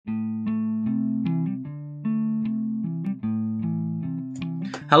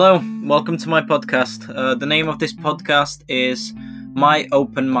Hello, welcome to my podcast. The name of this podcast is My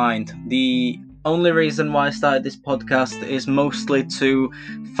Open Mind. The only reason why I started this podcast is mostly to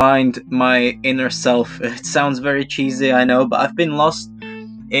find my inner self. It sounds very cheesy, I know, but I've been lost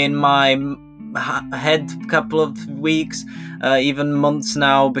in my head a couple of weeks, even months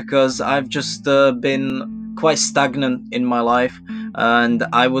now, because I've just been quite stagnant in my life. And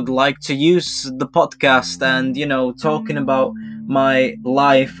I would like to use the podcast and, talking about my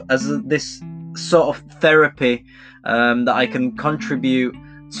life as this sort of therapy that I can contribute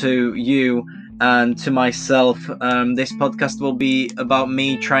to you and to myself. This podcast will be about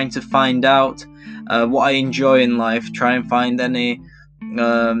me trying to find out what I enjoy in life, try and find any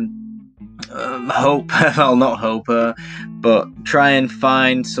hope. Well, not hope, but try and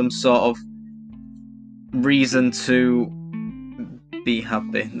find some sort of reason to be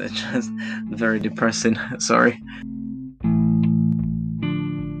happy. That's just very depressing. Sorry.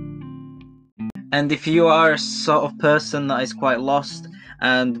 And if you are a sort of person that is quite lost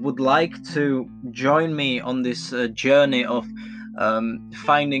and would like to join me on this journey of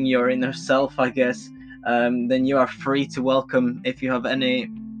finding your inner self, I guess, then you are free to welcome. If you have any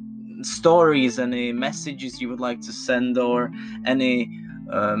stories, any messages you would like to send, or any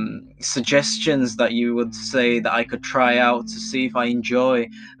suggestions that you would say that I could try out to see if I enjoy,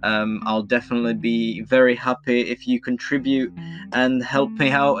 I'll definitely be very happy if you contribute and help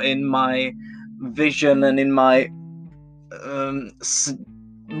me out in my vision and in my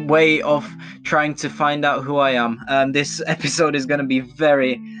way of trying to find out who I am. This episode is going to be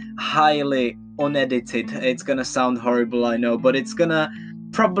very highly unedited. It's going to sound horrible, I know, but it's going to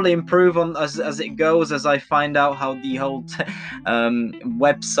probably improve on as it goes, as I find out how the whole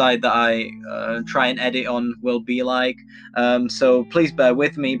website that I try and edit on will be like. So please bear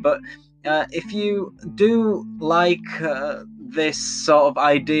with me. But if you do like this sort of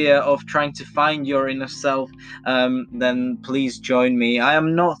idea of trying to find your inner self, then please join me. I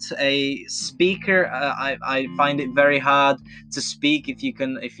am not a speaker. I find it very hard to speak, if you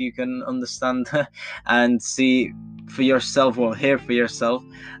can understand and see for yourself, or hear for yourself,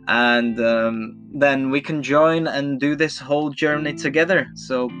 and then we can join and do this whole journey together.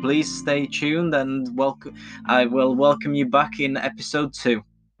 So please stay tuned, and I will welcome you back in episode 2.